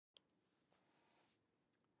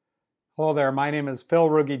Hello there, my name is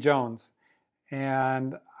Phil Ruge-Jones,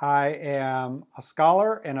 and I am a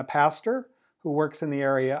scholar and a pastor who works in the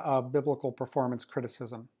area of biblical performance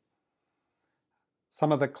criticism.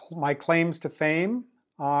 Some of my claims to fame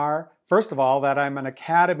are, first of all, that I'm an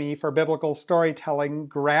Academy for Biblical Storytelling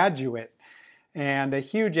graduate and a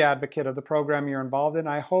huge advocate of the program you're involved in.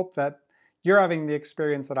 I hope that you're having the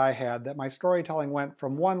experience that I had, that my storytelling went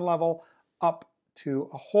from one level up to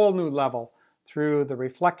a whole new level through the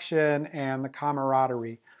reflection and the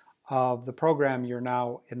camaraderie of the program you're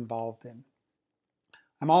now involved in.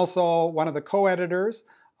 I'm also one of the co-editors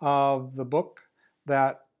of the book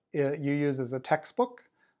that you use as a textbook,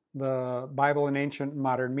 the Bible in Ancient and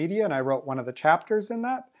Modern Media, and I wrote one of the chapters in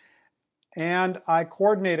that. And I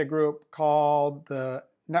coordinate a group called the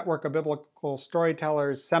Network of Biblical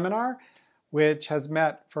Storytellers Seminar, which has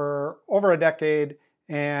met for over a decade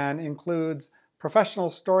and includes professional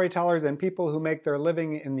storytellers and people who make their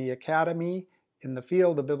living in the academy, in the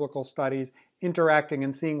field of biblical studies, interacting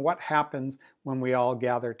and seeing what happens when we all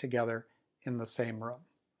gather together in the same room.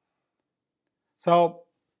 So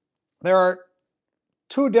there are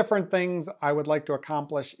two different things I would like to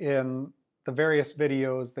accomplish in the various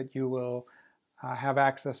videos that you will have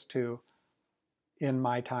access to in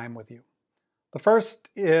my time with you. The first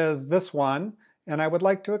is this one, and I would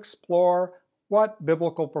like to explore what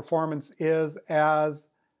biblical performance is as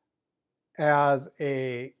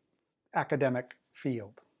a academic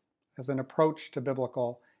field, as an approach to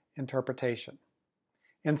biblical interpretation.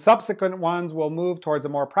 In subsequent ones, we'll move towards a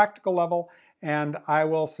more practical level, and I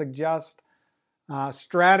will suggest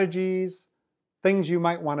strategies, things you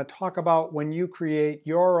might want to talk about when you create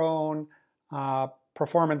your own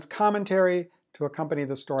performance commentary to accompany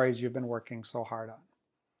the stories you've been working so hard on.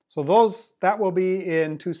 So that will be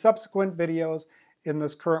in two subsequent videos. In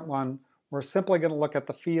this current one, we're simply going to look at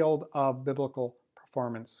the field of biblical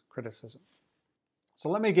performance criticism. So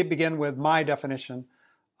let me begin with my definition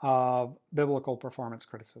of biblical performance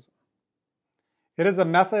criticism. It is a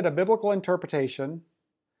method of biblical interpretation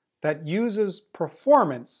that uses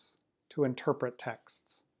performance to interpret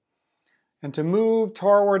texts and to move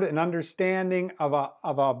toward an understanding of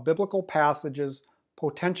a biblical passage's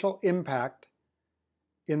potential impact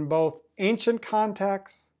in both ancient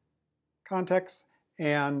contexts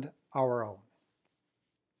and our own.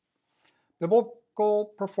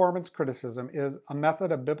 Biblical performance criticism is a method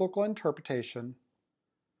of biblical interpretation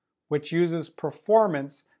which uses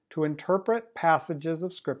performance to interpret passages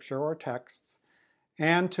of Scripture or texts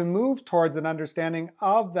and to move towards an understanding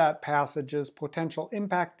of that passage's potential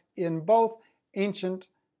impact in both ancient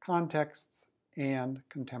contexts and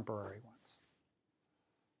contemporary ones.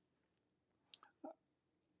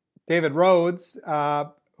 David Rhodes,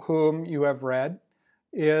 whom you have read,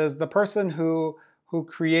 is the person who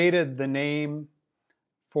created the name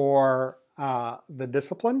for the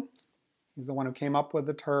discipline. He's the one who came up with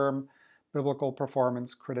the term biblical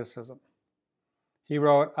performance criticism. He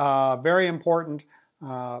wrote a very important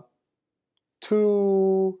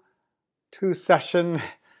two-session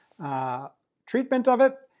treatment of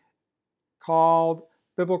it called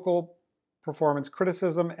Biblical Performance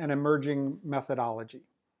Criticism and Emerging Methodology.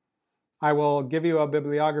 I will give you a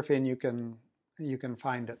bibliography and you can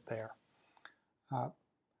find it there.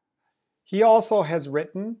 He also has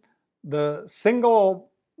written the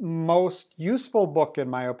single most useful book, in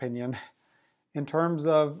my opinion, in terms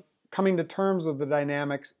of coming to terms with the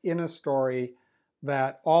dynamics in a story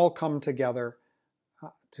that all come together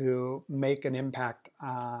to make an impact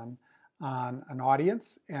on an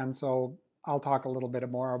audience. And so I'll talk a little bit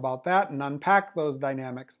more about that and unpack those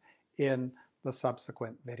dynamics in the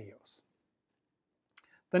subsequent videos.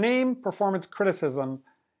 The name performance criticism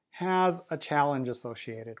has a challenge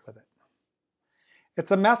associated with it.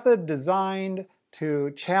 It's a method designed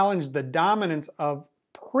to challenge the dominance of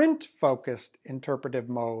print-focused interpretive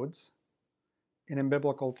modes in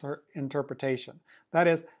biblical interpretation. That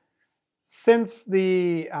is, since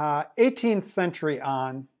the 18th century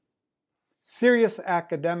on, serious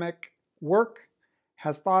academic work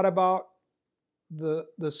has thought about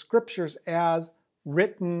the scriptures as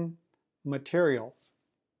written material,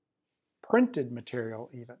 printed material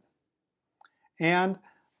even. And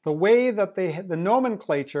the way that the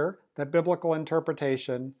nomenclature that biblical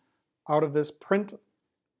interpretation out of this print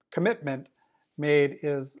commitment made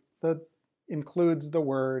includes the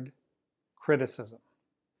word criticism.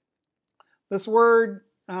 This word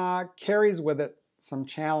carries with it some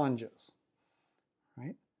challenges,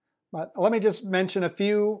 right? But let me just mention a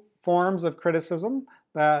few forms of criticism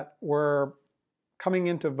that were coming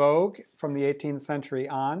into vogue from the 18th century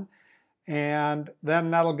on, and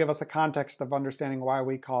then that'll give us a context of understanding why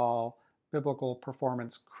we call biblical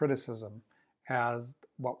performance criticism as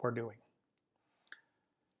what we're doing.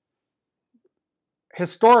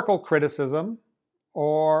 Historical criticism,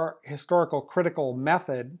 or historical critical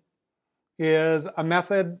method, is a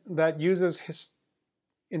method that uses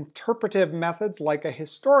interpretive methods like a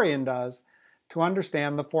historian does to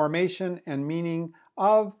understand the formation and meaning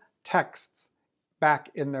of texts back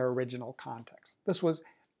in their original context. This was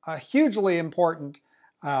a hugely important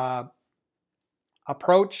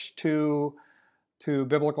approach to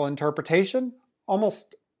biblical interpretation,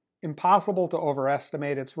 almost impossible to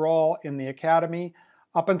overestimate its role in the academy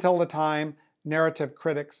up until the time narrative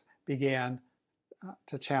critics began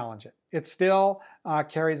to challenge it. It still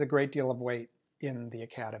carries a great deal of weight in the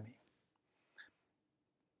academy.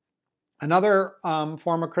 Another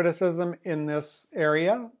form of criticism in this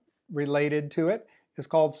area related to it is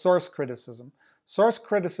called source criticism. Source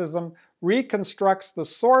criticism reconstructs the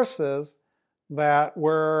sources that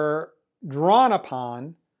were drawn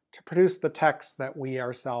upon to produce the texts that we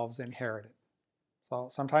ourselves inherited. So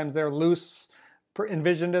sometimes they're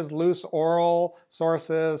envisioned as loose oral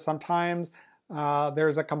sources. Sometimes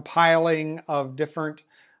there's a compiling of different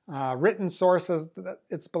written sources that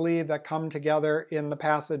it's believed that come together in the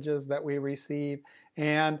passages that we receive.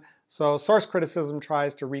 And so source criticism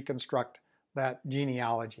tries to reconstruct that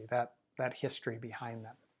genealogy, that history behind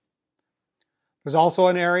them. There's also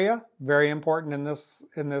an area, very important in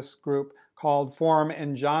this group, called form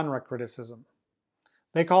and genre criticism.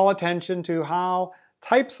 They call attention to how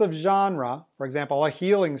types of genre, for example, a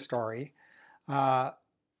healing story,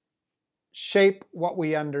 shape what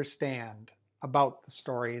we understand about the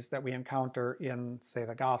stories that we encounter in, say,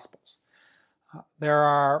 the Gospels. There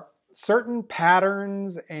are certain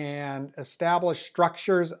patterns and established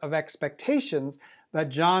structures of expectations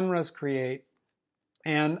that genres create,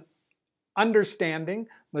 and understanding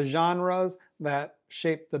the genres that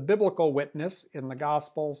shape the biblical witness in the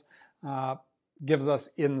Gospels gives us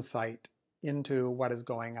insight into what is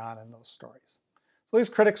going on in those stories. So these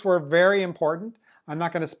critics were very important. I'm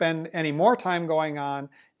not going to spend any more time going on.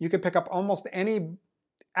 You could pick up almost any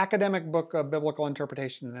academic book of biblical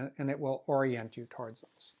interpretation and it will orient you towards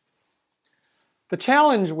those. The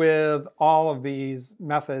challenge with all of these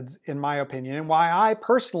methods, in my opinion, and why I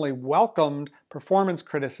personally welcomed performance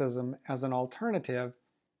criticism as an alternative,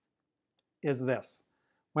 is this.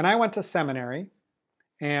 When I went to seminary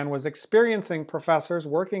and was experiencing professors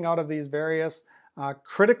working out of these various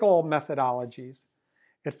critical methodologies,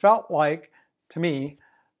 it felt like, to me,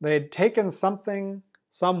 they'd taken someone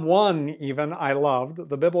even I loved,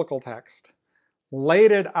 the biblical text,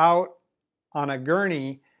 laid it out on a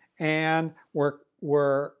gurney, and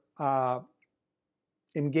were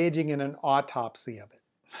engaging in an autopsy of it,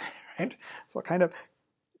 right? So kind of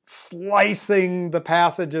slicing the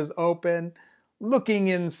passages open, looking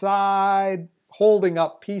inside, holding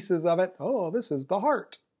up pieces of it. Oh, this is the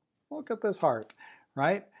heart. Look at this heart,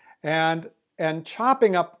 right? And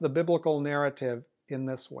chopping up the biblical narrative in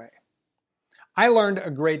this way. I learned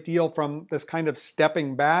a great deal from this kind of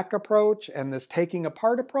stepping back approach and this taking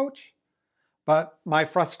apart approach, but my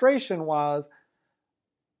frustration was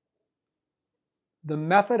the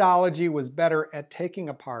methodology was better at taking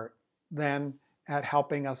apart than at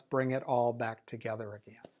helping us bring it all back together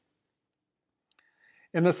again.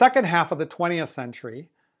 In the second half of the 20th century,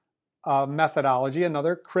 methodology,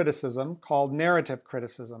 another criticism called narrative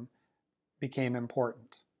criticism, became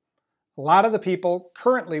important. A lot of the people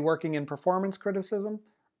currently working in performance criticism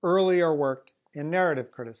earlier worked in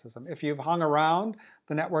narrative criticism. If you've hung around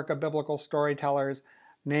the network of biblical storytellers,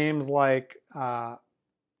 names like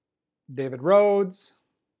David Rhodes,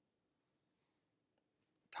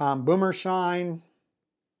 Tom Boomershine,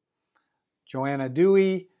 Joanna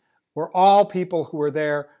Dewey, were all people who were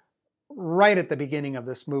there right at the beginning of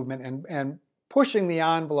this movement and pushing the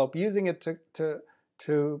envelope, using it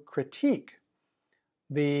to critique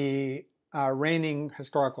the reigning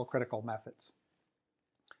historical critical methods.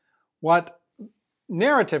 What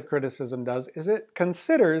narrative criticism does is it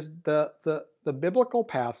considers the biblical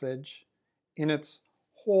passage in its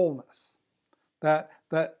wholeness. That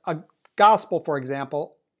a gospel, for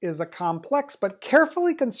example, is a complex but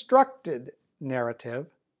carefully constructed narrative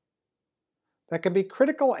that can be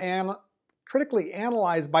critically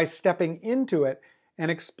analyzed by stepping into it and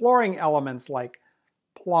exploring elements like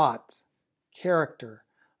plot, character,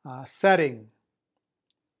 setting,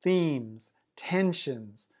 themes,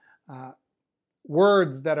 tensions,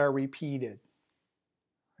 words that are repeated.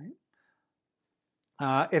 Right?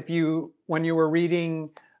 When you were reading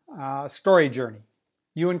Story Journey,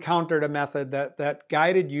 you encountered a method that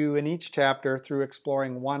guided you in each chapter through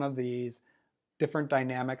exploring one of these different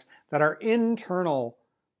dynamics that are internal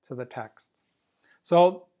to the texts.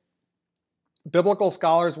 So biblical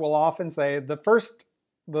scholars will often say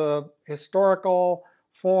the historical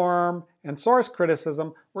form and source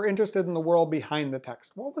criticism were interested in the world behind the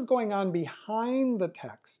text. What was going on behind the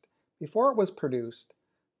text before it was produced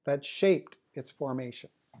that shaped its formation?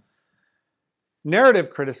 Narrative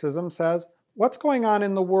criticism says, what's going on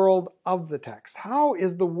in the world of the text? How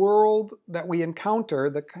is the world that we encounter,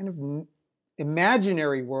 the kind of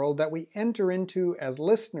imaginary world that we enter into as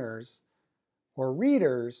listeners or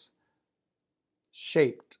readers,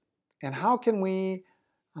 shaped? And how can we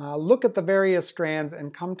look at the various strands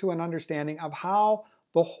and come to an understanding of how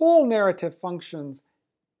the whole narrative functions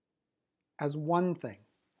as one thing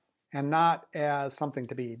and not as something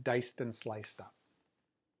to be diced and sliced up?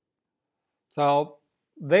 So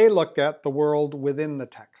they looked at the world within the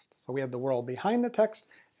text. So we had the world behind the text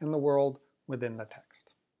and the world within the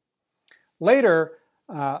text. Later,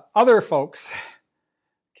 other folks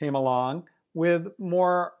came along with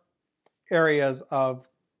more areas of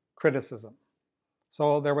criticism.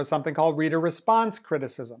 So there was something called reader response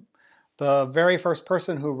criticism. The very first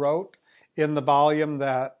person who wrote in the volume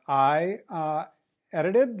that I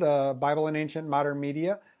edited, the Bible in Ancient Modern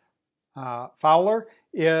Media, Fowler,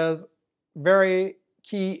 is very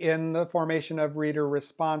key in the formation of reader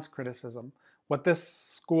response criticism. What this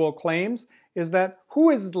school claims is that who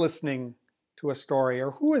is listening to a story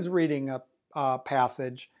or who is reading a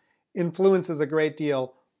passage influences a great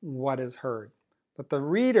deal what is heard. That the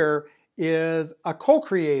reader is a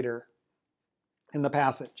co-creator in the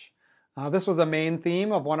passage. This was a main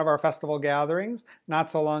theme of one of our festival gatherings not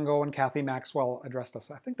so long ago when Kathy Maxwell addressed us.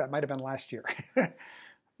 I think that might have been last year,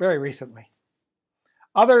 very recently.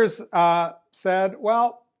 Others said,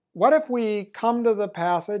 well, what if we come to the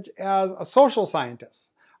passage as a social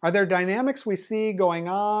scientist? Are there dynamics we see going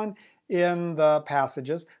on in the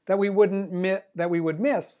passages that we would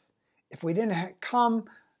miss if we didn't come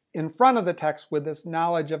in front of the text with this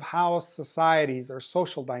knowledge of how societies or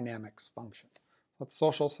social dynamics function? That's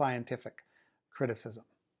social scientific criticism.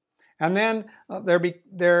 And then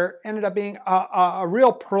there ended up being a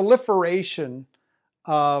real proliferation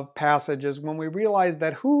of passages when we realize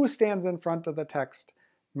that who stands in front of the text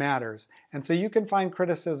matters. And so you can find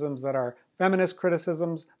criticisms that are feminist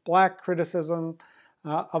criticisms, black criticism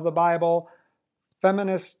of the Bible,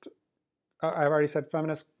 feminist, I've already said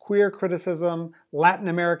feminist, queer criticism, Latin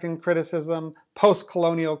American criticism,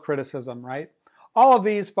 post-colonial criticism, right? All of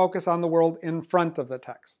these focus on the world in front of the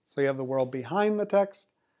text. So you have the world behind the text,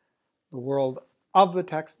 the world of the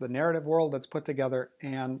text, the narrative world that's put together,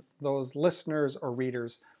 and those listeners or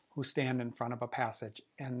readers who stand in front of a passage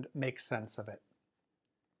and make sense of it.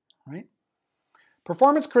 Right?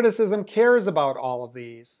 Performance criticism cares about all of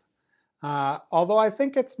these. Although I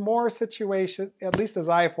think it's more situated, at least as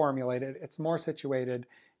I formulate it, it's more situated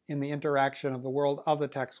in the interaction of the world of the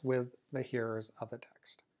text with the hearers of the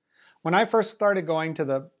text. When I first started going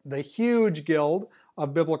to the huge guild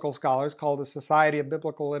of biblical scholars called the Society of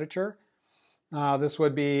Biblical Literature, this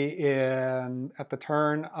would be at the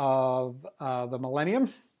turn of the millennium,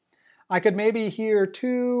 I could maybe hear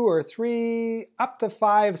 2 or 3, up to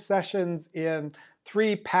 5 sessions in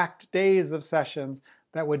 3 packed days of sessions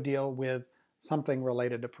that would deal with something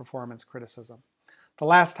related to performance criticism. The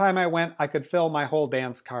last time I went, I could fill my whole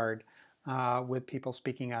dance card with people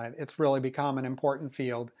speaking on it. It's really become an important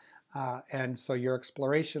field, and so your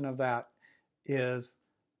exploration of that is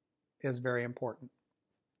very important.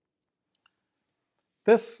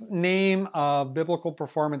 This name of biblical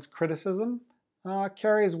performance criticism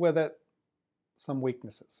carries with it some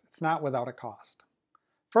weaknesses. It's not without a cost.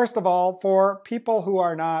 First of all, for people who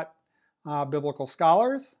are not biblical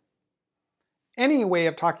scholars, any way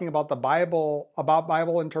of talking about the Bible, about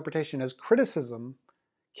Bible interpretation as criticism,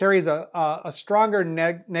 carries a stronger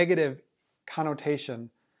negative connotation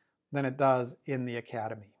than it does in the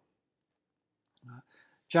academy.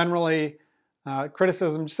 Generally,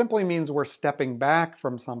 criticism simply means we're stepping back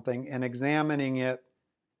from something and examining it,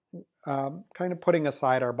 kind of putting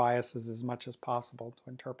aside our biases as much as possible to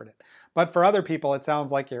interpret it. But for other people, it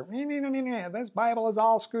sounds like you're, this Bible is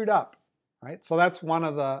all screwed up, right? So that's one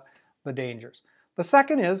of the dangers. The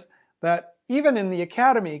second is that even in the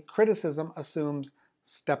academy, criticism assumes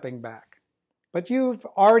stepping back. But you've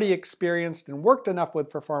already experienced and worked enough with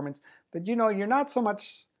performance that you know you're not so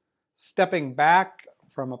much stepping back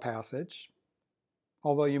from a passage,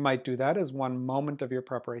 although you might do that as one moment of your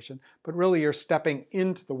preparation, but really you're stepping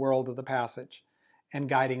into the world of the passage and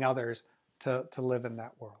guiding others to live in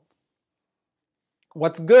that world.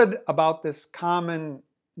 What's good about this common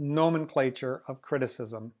nomenclature of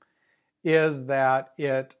criticism is that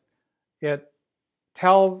it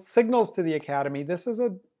signals to the academy this is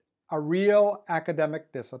a real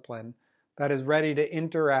academic discipline that is ready to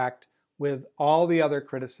interact with all the other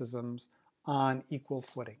criticisms on equal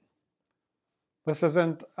footing. This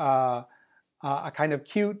isn't a kind of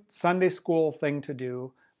cute Sunday school thing to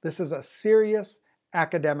do. This is a serious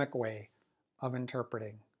academic way of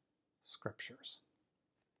interpreting scriptures.